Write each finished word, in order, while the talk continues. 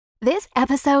This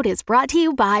episode is brought to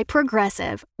you by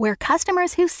Progressive, where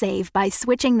customers who save by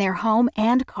switching their home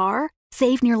and car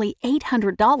save nearly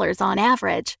 $800 on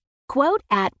average. Quote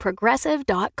at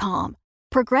progressive.com.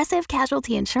 Progressive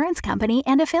Casualty Insurance Company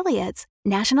and Affiliates.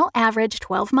 National average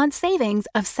 12-month savings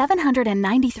of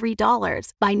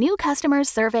 $793 by new customers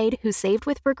surveyed who saved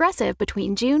with Progressive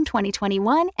between June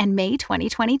 2021 and May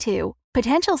 2022.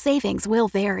 Potential savings will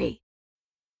vary.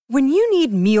 When you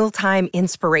need mealtime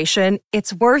inspiration,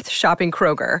 it's worth shopping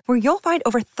Kroger, where you'll find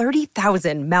over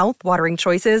 30,000 mouth-watering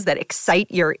choices that excite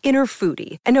your inner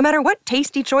foodie. And no matter what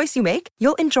tasty choice you make,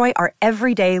 you'll enjoy our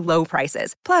everyday low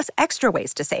prices, plus extra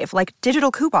ways to save, like digital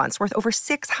coupons worth over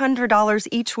 $600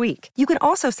 each week. You can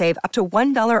also save up to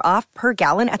 $1 off per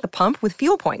gallon at the pump with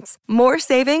fuel points. More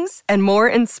savings and more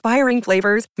inspiring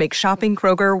flavors make shopping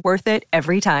Kroger worth it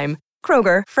every time.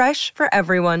 Kroger, fresh for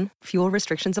everyone. Fuel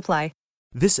restrictions apply.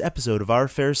 This episode of Our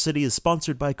Fair City is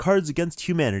sponsored by Cards Against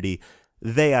Humanity.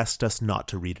 They asked us not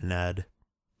to read an ad.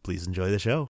 Please enjoy the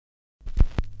show.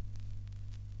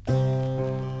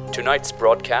 Tonight's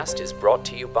broadcast is brought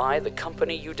to you by the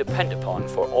company you depend upon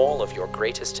for all of your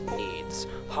greatest needs,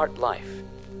 Heart Life.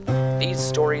 These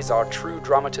stories are true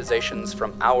dramatizations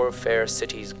from Our Fair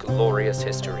City's glorious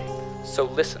history. So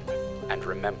listen and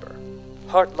remember,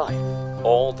 Heart Life,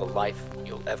 all the life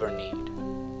you'll ever need.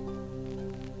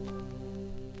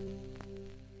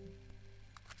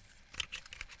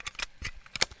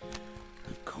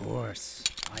 Of course.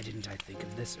 Why didn't I think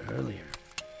of this earlier?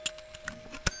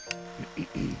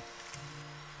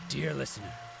 Dear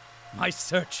listener, my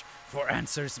search for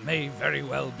answers may very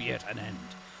well be at an end,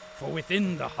 for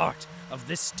within the heart of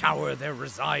this tower there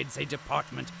resides a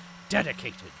department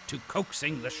dedicated to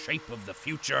coaxing the shape of the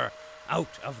future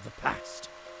out of the past.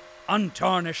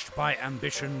 Untarnished by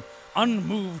ambition,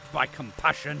 unmoved by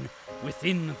compassion,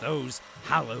 within those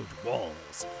hallowed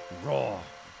walls, raw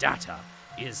data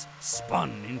is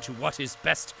spun into what is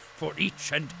best for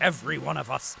each and every one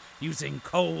of us using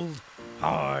cold,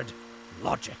 hard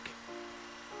logic.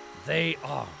 They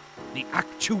are the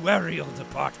actuarial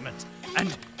department,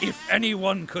 and if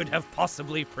anyone could have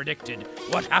possibly predicted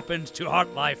what happened to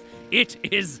Heart Life, it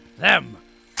is them.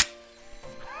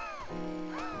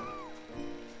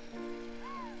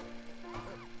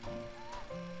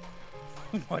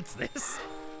 What's this?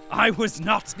 I was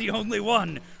not the only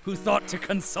one who thought to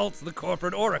consult the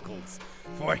corporate oracles,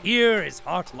 for here is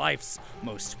Heart Life's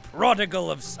most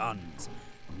prodigal of sons,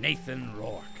 Nathan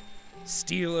Rourke,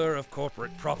 stealer of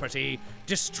corporate property,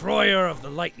 destroyer of the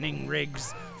lightning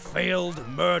rigs, failed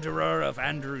murderer of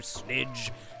Andrew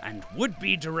Snidge, and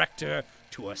would-be director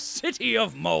to a city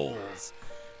of moles.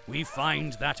 We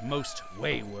find that most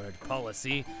wayward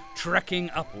policy trekking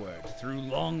upward through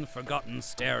long-forgotten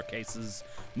staircases,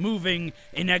 moving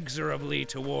inexorably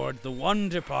toward the one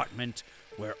department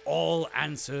where all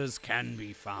answers can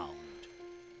be found.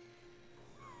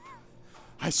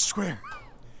 I swear,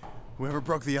 whoever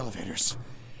broke the elevators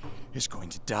is going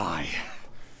to die.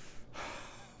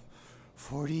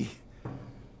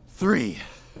 43.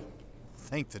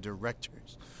 Thank the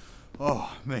directors.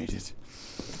 Oh, made it.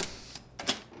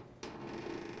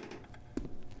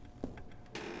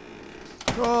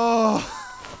 Oh,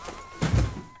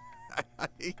 I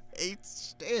hate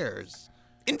stairs.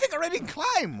 Invigorating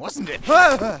climb, wasn't it?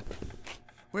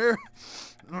 Where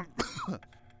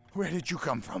did you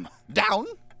come from? Down?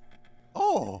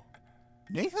 Oh,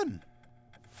 Nathan.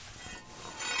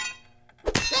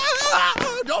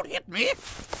 Don't hit me.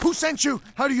 Who sent you?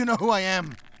 How do you know who I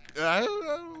am?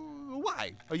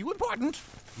 Why? Are you important?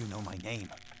 You know my name.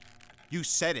 You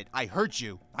said it. I heard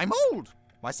you. I'm old.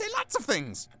 I say lots of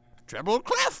things. Treble,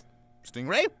 clef,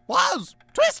 stingray, was,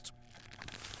 twist.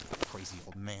 Crazy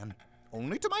old man.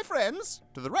 Only to my friends.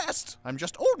 To the rest, I'm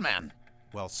just old man.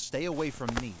 Well, stay away from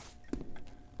me.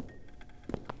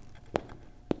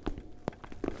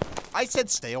 I said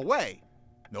stay away.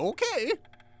 Okay.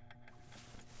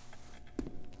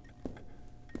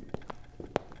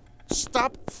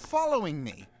 Stop following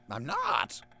me. I'm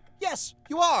not. Yes,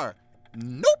 you are.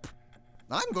 Nope.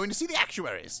 I'm going to see the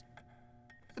actuaries.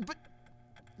 But...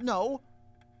 no,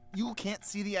 you can't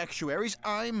see the actuaries.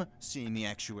 I'm seeing the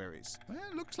actuaries. Well,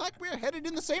 looks like we're headed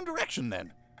in the same direction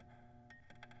then.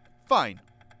 Fine.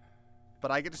 But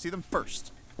I get to see them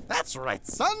first. That's right,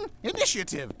 son.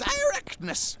 Initiative,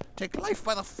 directness. Take life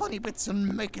by the funny bits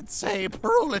and make it say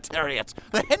proletariat,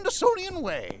 the Hendersonian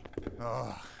way.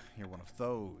 Oh, you're one of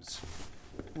those.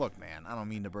 Look, man, I don't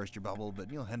mean to burst your bubble, but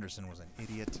Neil Henderson was an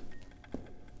idiot.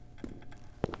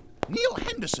 Neil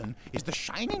Henderson? Henderson is the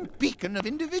shining beacon of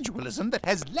individualism that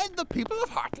has led the people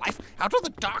of Heartlife out of the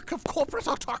dark of corporate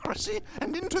autocracy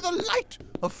and into the light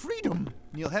of freedom.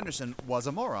 Neil Henderson was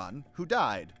a moron who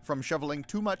died from shoveling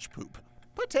too much poop.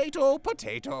 Potato,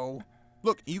 potato.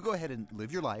 Look, you go ahead and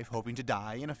live your life hoping to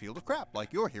die in a field of crap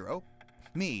like your hero.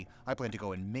 Me, I plan to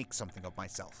go and make something of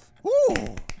myself.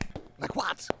 Ooh, like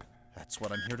what? That's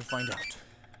what I'm here to find out.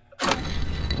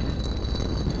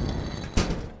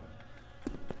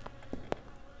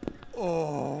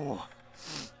 Oh,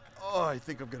 I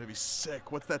think I'm gonna be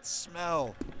sick. What's that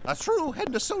smell? A true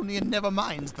Hendersonian never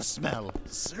minds the smell.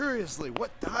 Seriously,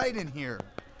 what died in here?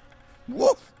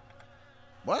 Woof!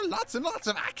 Well, lots and lots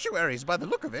of actuaries by the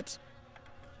look of it.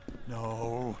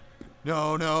 No. They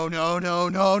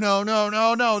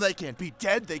can't be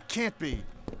dead. They can't be.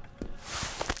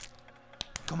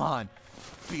 Come on.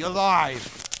 Be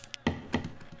alive.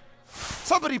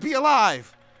 Somebody be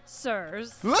alive.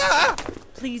 Sirs, Ah!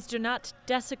 please do not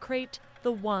desecrate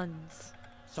the ones.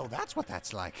 So that's what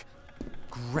that's like.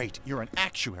 Great. You're an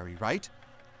actuary, right?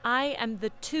 I am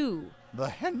the two. The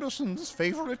Hendersons'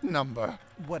 favorite number.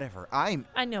 Whatever. I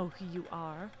know who you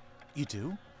are. You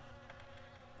do?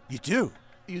 You do?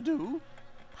 You do?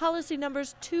 Policy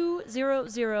numbers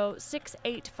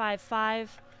 2006855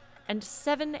 and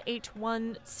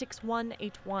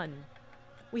 7816181.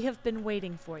 We have been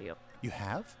waiting for you. You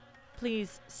have?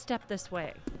 Please step this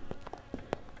way.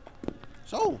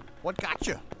 So, what got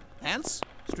you? Ants?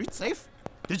 Street safe?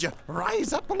 Did you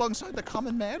rise up alongside the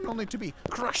common man only to be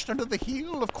crushed under the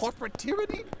heel of corporate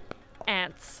tyranny?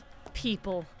 Ants,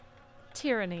 people,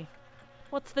 tyranny.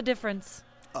 What's the difference?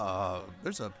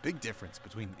 There's a big difference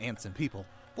between ants and people.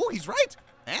 Oh, he's right.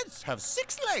 Ants have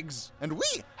 6 legs, and we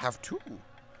have 2.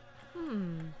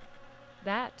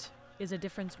 That is a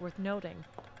difference worth noting.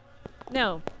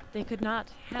 No, they could not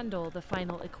handle the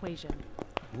final equation.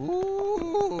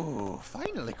 Ooh,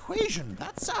 final equation.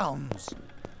 That sounds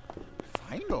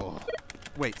final.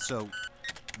 Wait, so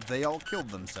they all killed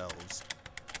themselves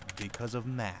because of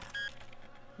math?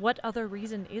 What other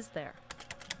reason is there?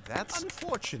 That's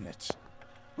unfortunate.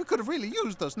 We could have really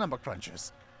used those number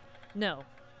crunchers. No,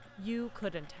 you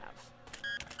couldn't have.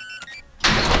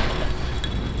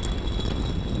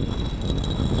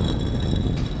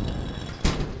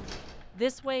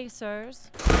 This way, sirs.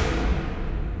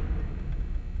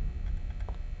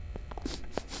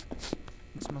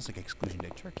 It smells like Exclusion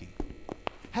Day turkey.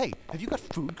 Hey, have you got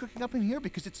food cooking up in here?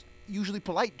 Because it's usually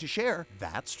polite to share.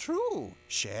 That's true.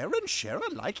 Share and share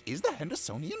alike is the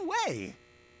Hendersonian way.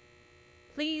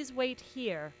 Please wait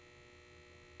here.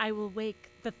 I will wake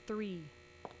the 3.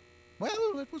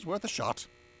 Well, it was worth a shot.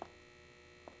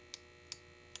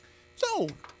 So,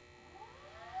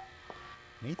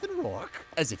 Nathan Rourke,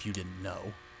 as if you didn't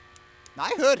know.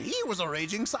 I heard he was a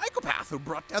raging psychopath who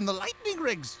brought down the lightning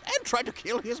rigs and tried to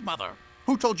kill his mother.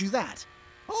 Who told you that?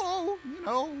 Oh,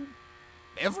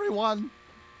 everyone.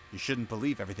 You shouldn't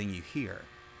believe everything you hear.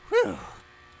 Whew.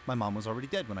 My mom was already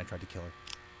dead when I tried to kill her.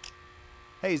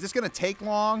 Hey, is this gonna take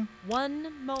long?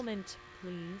 1 moment,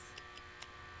 please.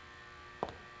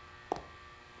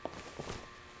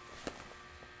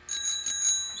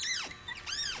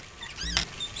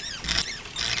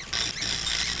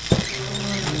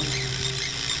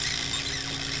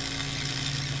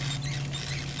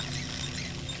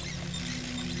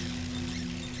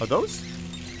 Are those?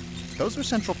 Those are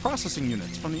central processing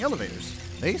units from the elevators.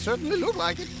 They certainly look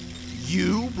like it.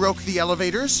 You broke the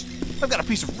elevators? I've got a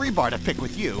piece of rebar to pick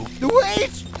with you.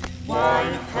 Wait! Why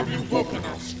have you woken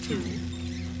us to?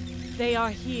 They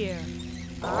are here.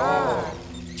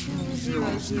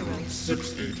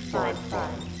 200-6855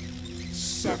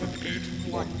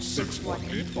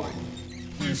 781-6181.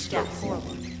 Please step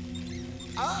forward.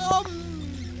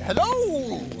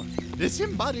 Hello!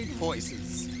 Disembodied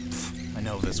voices. I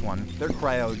know this one. They're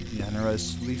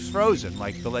cryogenerously frozen,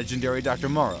 like the legendary Dr.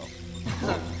 Morrow.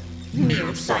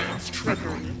 Neuroscience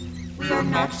trickery. We are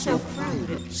not so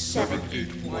crude at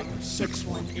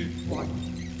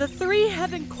 781-6181. The 3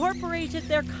 have incorporated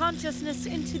their consciousness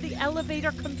into the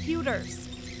elevator computers.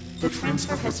 The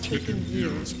transfer has taken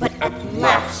years, but at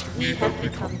last we have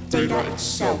become data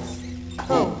itself.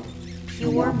 Code.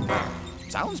 Pure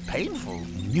math. Sounds painful.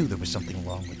 I knew there was something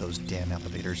wrong with those damn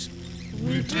elevators.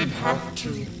 We did have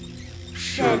to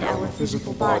shed our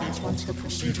physical bodies once the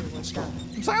procedure was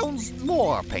done. Sounds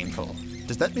more painful.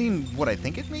 Does that mean what I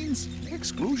think it means?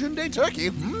 Exclusion Day turkey.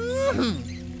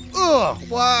 Ugh,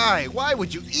 why? Why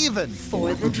would you even?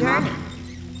 For the journey.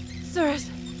 Sirs,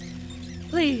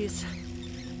 please.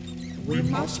 We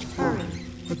must hurry.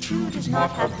 The 2 does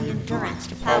not have the endurance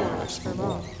to power us for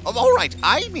long. All right,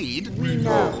 I need... We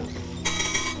know.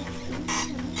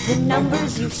 The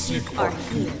numbers you seek are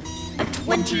here. A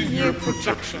 20-year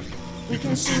projection. We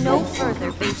can see no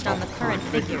further based on the current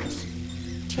figures.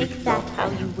 Take that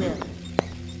how you will.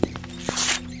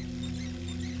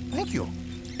 Thank you.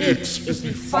 It is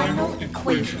the final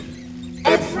equation.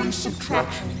 Every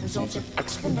subtraction results in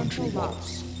exponential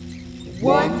loss.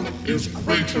 1 is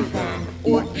greater than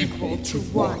or equal to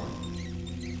 1.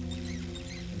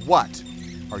 What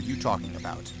are you talking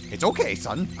about? It's okay,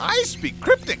 son. I speak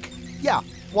cryptic. Yeah,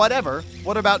 whatever.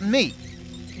 What about me?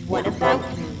 What about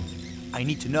you? I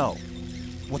need to know.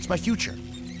 What's my future?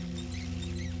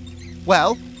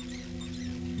 Well,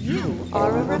 You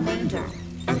are a remainder,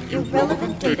 an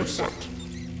irrelevant data set.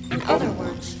 In other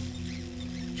words,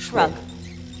 shrug.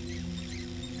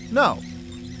 no.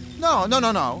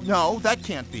 No, that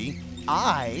can't be.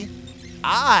 I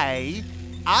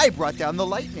brought down the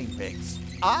lightning pigs.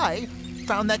 I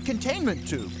found that containment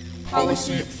tube.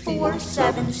 Policy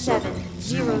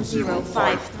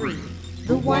 4770053,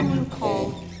 the one you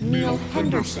call Neil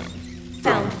Henderson,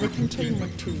 found the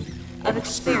containment tube of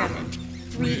experiment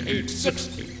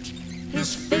 3868.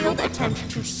 His failed attempt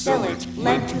to sell it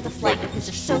led to the flight of his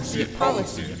associate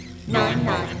policy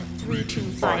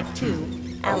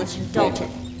 993252, Allison Dalton.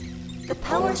 The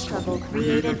power struggle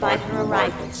created by her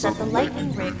arrival set the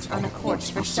lightning rigs on a course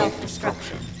for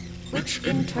self-destruction, which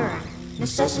in turn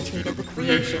necessitated the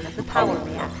creation of the power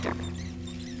reactor.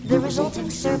 The resulting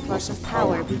surplus of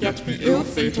power begat the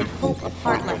ill-fated Hope of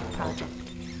Heartlife project,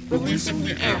 releasing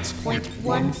the ants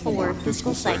 0.14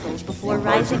 fiscal cycles before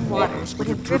rising waters would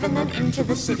have driven them into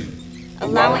the city,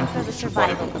 allowing for the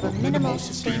survival of a minimal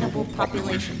sustainable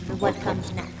population for what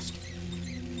comes next.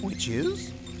 Which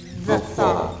is? The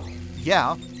thaw.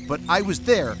 Yeah, but I was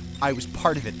there. I was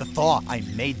part of it. The thaw. I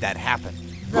made that happen.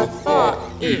 The thaw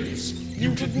is,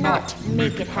 you did not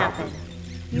make it happen.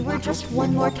 You were just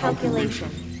one more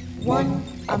calculation, one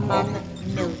among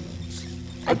millions.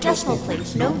 A decimal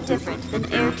place no different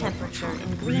than air temperature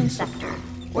in green sector,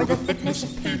 or the thickness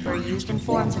of paper used in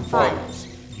forms and files.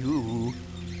 You're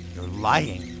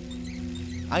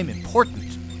lying. I'm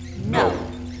important. No,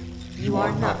 you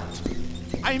are not.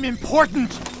 I'm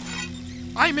important.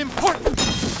 I'm important.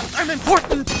 I'm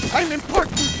important. I'm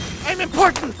important. I'm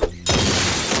important.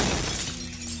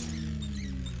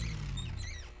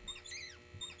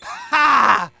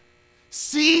 Ha!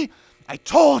 See? I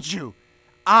told you.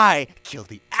 I killed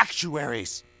the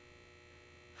actuaries.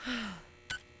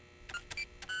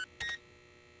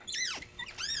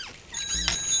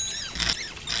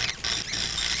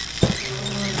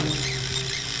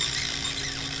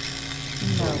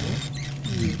 No,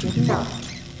 you did not.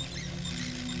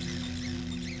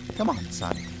 Come on,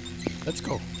 son. Let's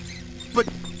go. But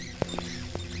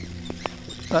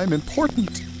I'm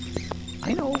important.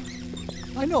 I know.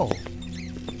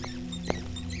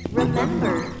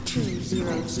 Remember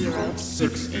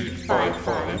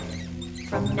 2006855.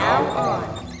 From now on,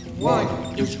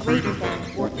 1 is greater than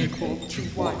or equal to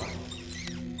 1.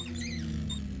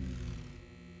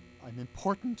 I'm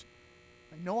important.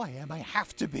 I know I am. I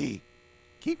have to be.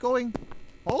 Keep going.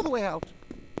 All the way out.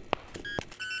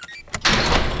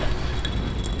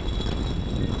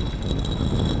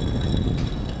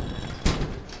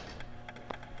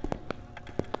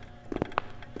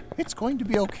 It's going to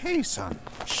be okay, son.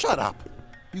 Shut up.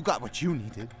 You got what you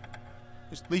needed.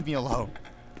 Just leave me alone.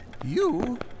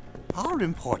 You are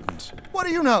important. What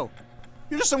do you know?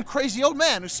 You're just some crazy old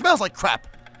man who smells like crap.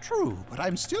 True, but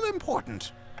I'm still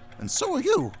important. And so are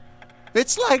you.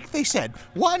 It's like they said,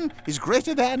 1 is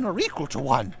greater than or equal to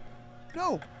 1.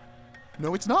 No,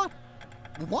 it's not.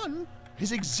 1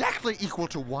 is exactly equal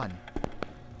to 1.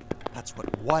 That's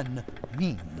what 1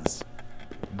 means.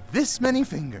 This many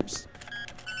fingers.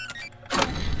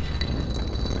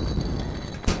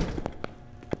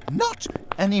 Not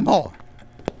anymore.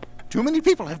 Too many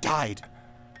people have died.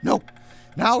 No,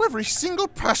 now every single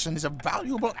person is a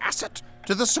valuable asset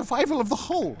to the survival of the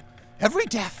whole. Every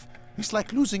death is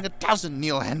like losing 1,000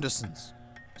 Neil Hendersons.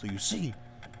 So you see,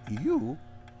 you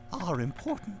are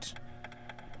important.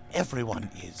 Everyone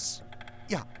is.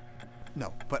 Yeah,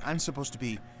 no, but I'm supposed to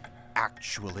be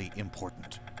actually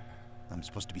important. I'm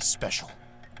supposed to be special.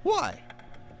 Why?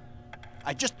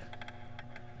 I just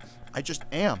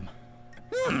am.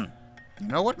 You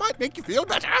know what might make you feel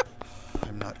better?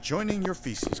 I'm not joining your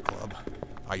feces club.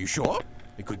 Are you sure?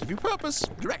 It could give you purpose,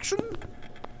 direction.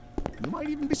 You might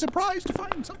even be surprised to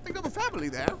find something of a family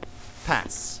there.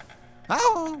 Pass.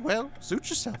 Oh, well, suit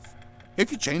yourself. If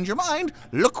you change your mind,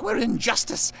 look where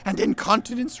injustice and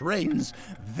incontinence reigns.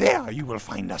 There you will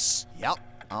find us. Yep,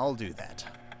 I'll do that.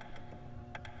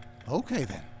 Okay,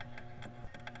 then.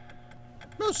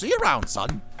 We'll see you around,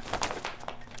 son.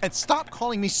 And stop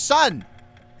calling me son!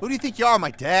 Who do you think you are,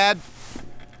 my dad?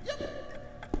 Wait,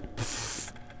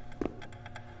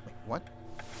 what?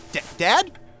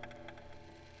 Dad?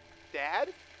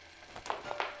 Dad?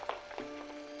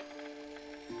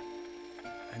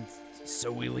 And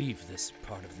so we leave this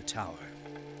part of the tower,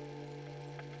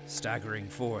 staggering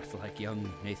forth like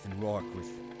young Nathan Rourke with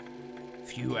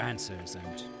few answers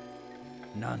and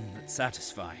none that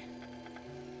satisfy.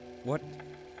 What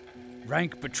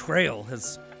rank betrayal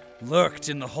has lurked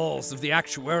in the halls of the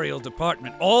actuarial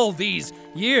department all these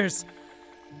years?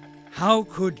 How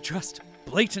could just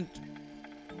blatant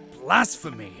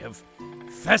blasphemy have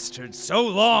festered so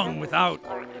long without...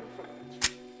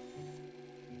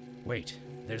 Wait,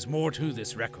 there's more to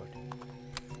this record.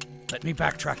 Let me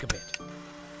backtrack a bit.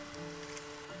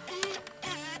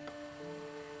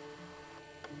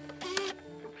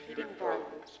 Repeating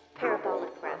values,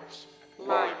 parabolic graphs,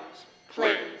 lines,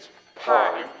 planes,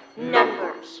 pi,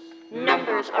 numbers.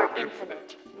 Numbers are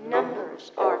infinite.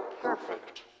 Numbers are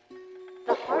perfect.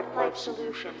 The Heart-Life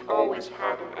solution always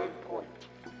had an endpoint.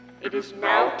 It is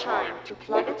now time to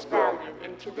plug its value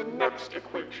into the next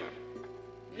equation.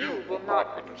 You will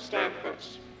not understand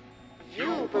this.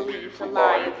 You believe the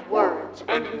lie of words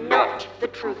and not the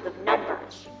truth of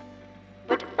numbers.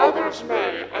 But others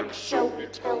may, and so we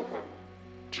tell them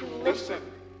to listen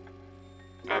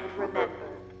and remember.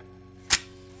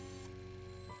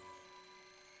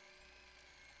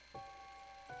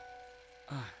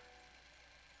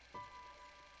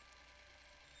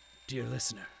 Dear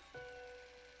listener,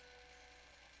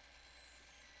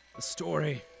 the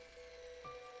story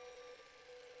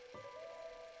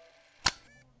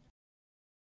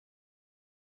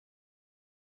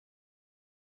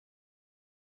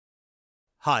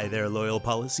Hi there, Loyal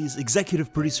Policies.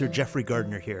 Executive Producer Jeffrey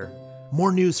Gardner here.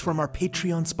 More news from our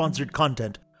Patreon-sponsored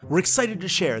content. We're excited to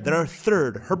share that our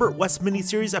third Herbert West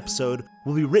miniseries episode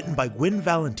will be written by Gwen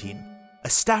Valentine, a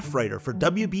staff writer for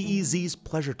WBEZ's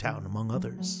Pleasure Town, among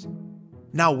others.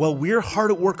 Now, while we're hard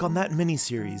at work on that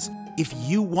miniseries, if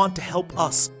you want to help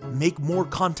us make more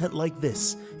content like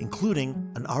this,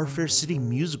 including an Our Fair City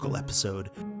musical episode,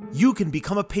 you can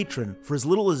become a patron for as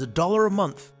little as $1 a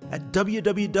month at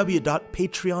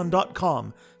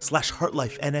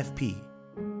www.patreon.com/HeartLifeNFP.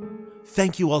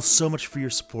 Thank you all so much for your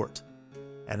support.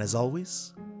 And as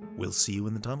always, we'll see you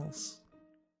in the tunnels.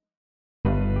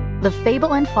 The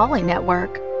Fable and Folly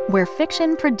Network, where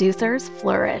fiction producers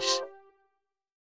flourish.